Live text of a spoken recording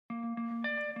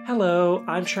Hello,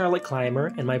 I'm Charlotte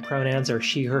Clymer, and my pronouns are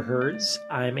she, her, hers.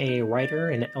 I'm a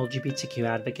writer and LGBTQ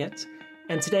advocate,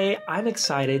 and today I'm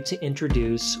excited to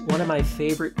introduce one of my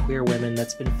favorite queer women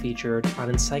that's been featured on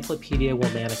Encyclopedia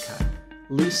Womannica,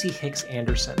 Lucy Hicks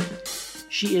Anderson.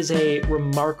 She is a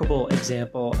remarkable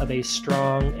example of a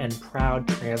strong and proud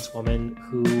trans woman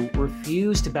who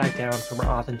refused to back down from her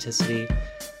authenticity,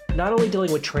 not only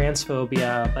dealing with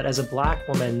transphobia, but as a Black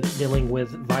woman dealing with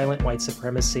violent white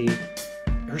supremacy.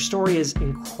 Her story is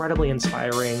incredibly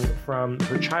inspiring, from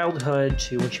her childhood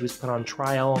to when she was put on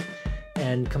trial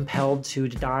and compelled to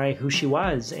deny who she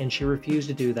was, and she refused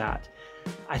to do that.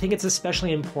 I think it's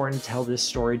especially important to tell this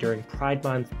story during Pride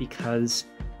Month because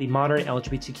the modern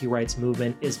LGBTQ rights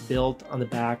movement is built on the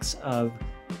backs of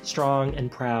strong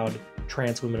and proud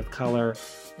trans women of color,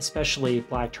 especially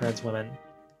Black trans women.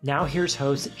 Now here's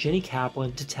host Jenny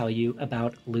Kaplan to tell you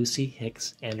about Lucy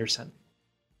Hicks Anderson.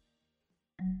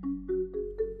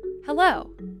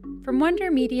 Hello. From Wonder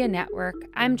Media Network,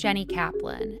 I'm Jenny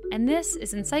Kaplan, and this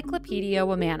is Encyclopedia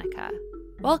Womannica.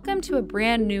 Welcome to a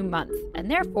brand new month,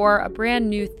 and therefore a brand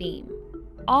new theme.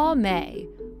 All May,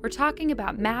 we're talking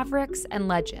about mavericks and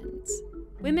legends,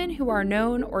 women who are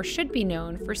known or should be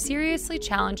known for seriously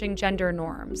challenging gender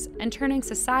norms and turning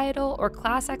societal or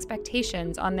class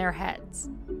expectations on their heads.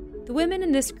 The women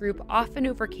in this group often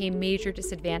overcame major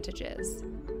disadvantages.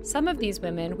 Some of these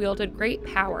women wielded great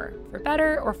power, for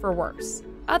better or for worse.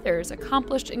 Others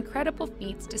accomplished incredible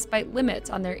feats despite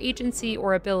limits on their agency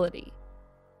or ability.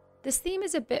 This theme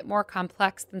is a bit more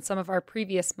complex than some of our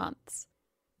previous months,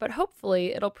 but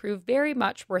hopefully it'll prove very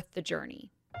much worth the journey.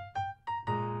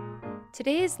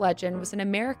 Today's legend was an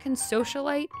American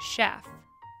socialite, chef,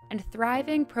 and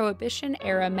thriving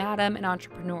Prohibition-era madam and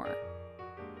entrepreneur.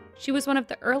 She was one of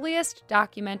the earliest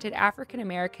documented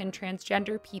African-American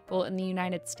transgender people in the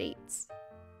United States.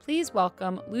 Please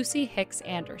welcome Lucy Hicks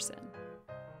Anderson.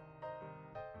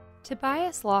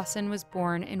 Tobias Lawson was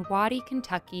born in Waddy,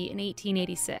 Kentucky in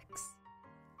 1886.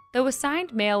 Though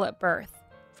assigned male at birth,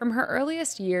 from her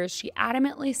earliest years she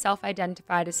adamantly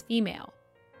self-identified as female.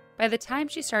 By the time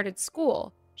she started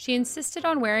school, she insisted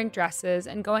on wearing dresses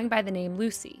and going by the name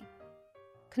Lucy.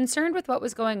 Concerned with what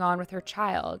was going on with her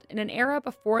child, in an era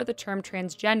before the term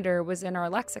transgender was in our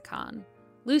lexicon,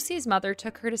 Lucy's mother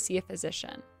took her to see a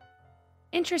physician.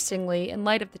 Interestingly, in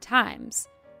light of the times,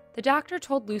 the doctor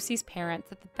told Lucy's parents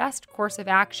that the best course of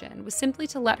action was simply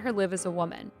to let her live as a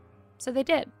woman, so they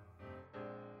did.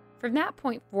 From that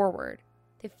point forward,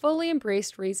 they fully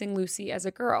embraced raising Lucy as a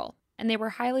girl, and they were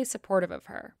highly supportive of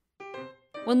her.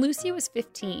 When Lucy was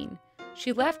 15,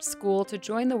 she left school to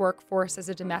join the workforce as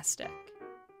a domestic.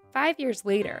 5 years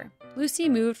later, Lucy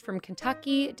moved from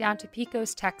Kentucky down to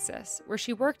Pecos, Texas, where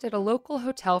she worked at a local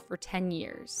hotel for 10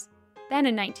 years. Then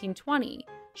in 1920,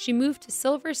 she moved to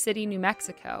Silver City, New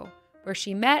Mexico, where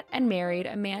she met and married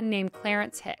a man named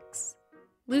Clarence Hicks.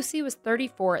 Lucy was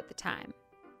 34 at the time.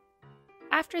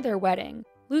 After their wedding,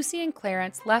 Lucy and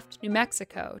Clarence left New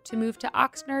Mexico to move to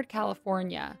Oxnard,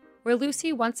 California, where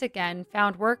Lucy once again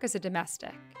found work as a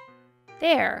domestic.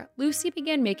 There, Lucy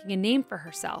began making a name for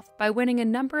herself by winning a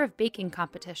number of baking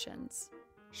competitions.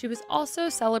 She was also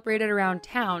celebrated around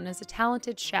town as a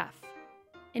talented chef.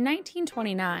 In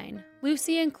 1929,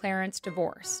 Lucy and Clarence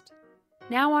divorced.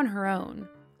 Now on her own,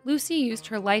 Lucy used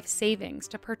her life savings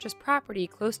to purchase property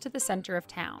close to the center of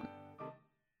town.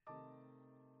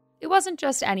 It wasn't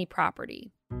just any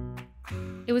property.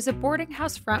 It was a boarding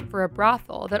house front for a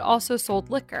brothel that also sold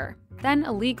liquor, then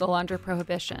illegal under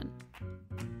Prohibition.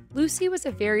 Lucy was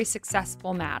a very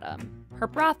successful madam. Her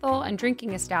brothel and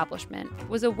drinking establishment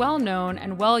was a well-known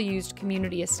and well-used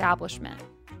community establishment.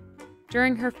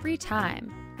 During her free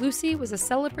time, Lucy was a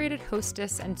celebrated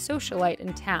hostess and socialite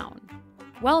in town,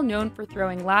 well known for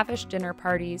throwing lavish dinner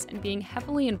parties and being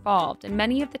heavily involved in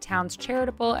many of the town's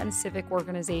charitable and civic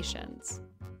organizations.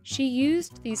 She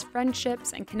used these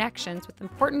friendships and connections with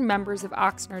important members of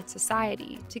Oxnard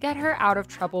society to get her out of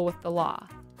trouble with the law.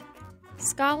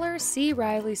 Scholar C.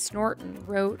 Riley Snorton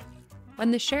wrote,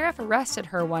 "When the sheriff arrested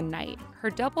her one night,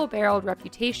 her double-barreled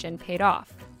reputation paid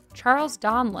off. Charles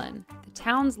Donlin, the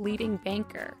town's leading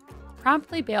banker,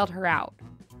 promptly bailed her out.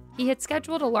 He had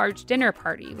scheduled a large dinner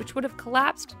party, which would have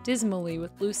collapsed dismally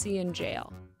with Lucy in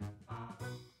jail."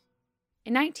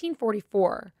 In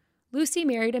 1944, Lucy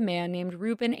married a man named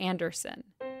Reuben Anderson,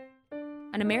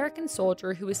 an American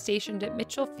soldier who was stationed at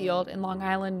Mitchell Field in Long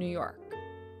Island, New York.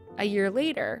 A year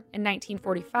later, in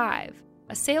 1945,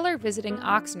 a sailor visiting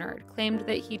Oxnard claimed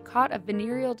that he'd caught a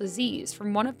venereal disease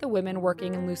from one of the women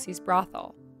working in Lucy's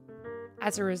brothel.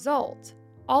 As a result,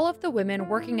 all of the women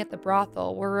working at the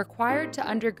brothel were required to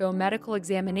undergo medical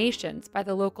examinations by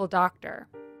the local doctor.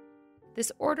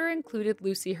 This order included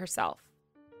Lucy herself.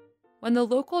 When the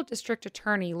local district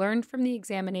attorney learned from the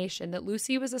examination that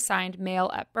Lucy was assigned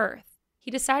male at birth, he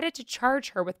decided to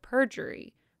charge her with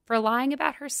perjury for lying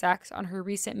about her sex on her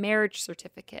recent marriage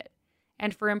certificate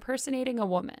and for impersonating a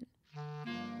woman.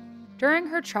 During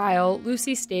her trial,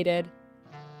 Lucy stated,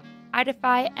 "I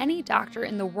defy any doctor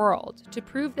in the world to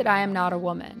prove that I am not a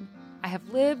woman. I have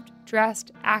lived,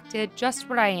 dressed, acted just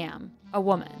what I am, a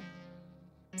woman."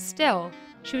 Still,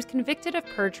 she was convicted of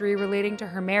perjury relating to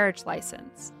her marriage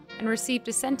license and received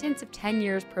a sentence of 10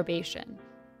 years probation.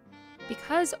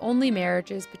 Because only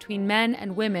marriages between men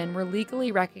and women were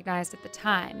legally recognized at the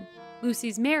time,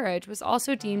 Lucy's marriage was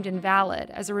also deemed invalid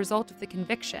as a result of the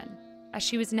conviction, as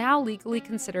she was now legally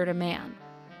considered a man.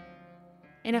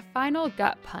 In a final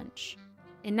gut punch,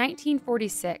 in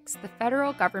 1946, the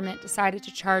federal government decided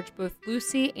to charge both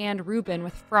Lucy and Reuben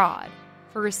with fraud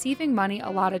for receiving money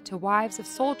allotted to wives of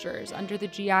soldiers under the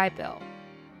GI Bill.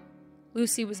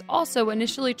 Lucy was also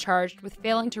initially charged with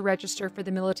failing to register for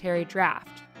the military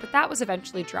draft, but that was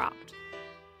eventually dropped.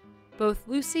 Both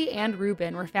Lucy and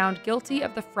Reuben were found guilty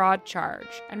of the fraud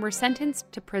charge and were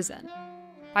sentenced to prison.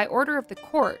 By order of the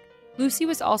court, Lucy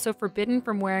was also forbidden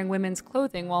from wearing women's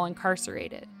clothing while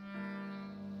incarcerated.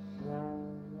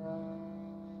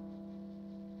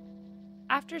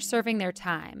 After serving their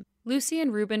time, Lucy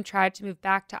and Reuben tried to move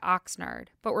back to Oxnard,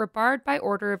 but were barred by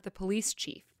order of the police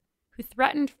chief, who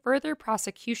threatened further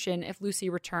prosecution if Lucy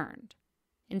returned.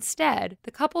 Instead,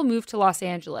 the couple moved to Los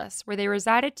Angeles, where they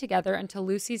resided together until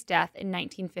Lucy's death in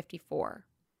 1954.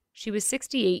 She was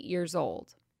 68 years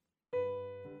old.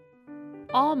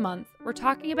 All month, we're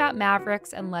talking about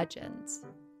mavericks and legends.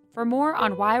 For more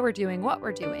on why we're doing what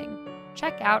we're doing,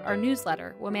 check out our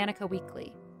newsletter, Womanica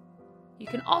Weekly. You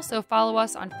can also follow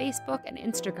us on Facebook and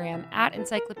Instagram at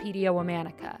Encyclopedia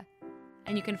Womanica,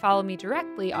 and you can follow me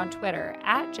directly on Twitter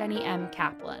at Jenny M.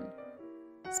 Kaplan.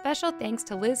 Special thanks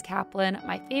to Liz Kaplan,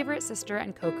 my favorite sister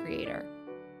and co-creator.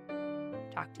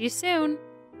 Talk to you soon!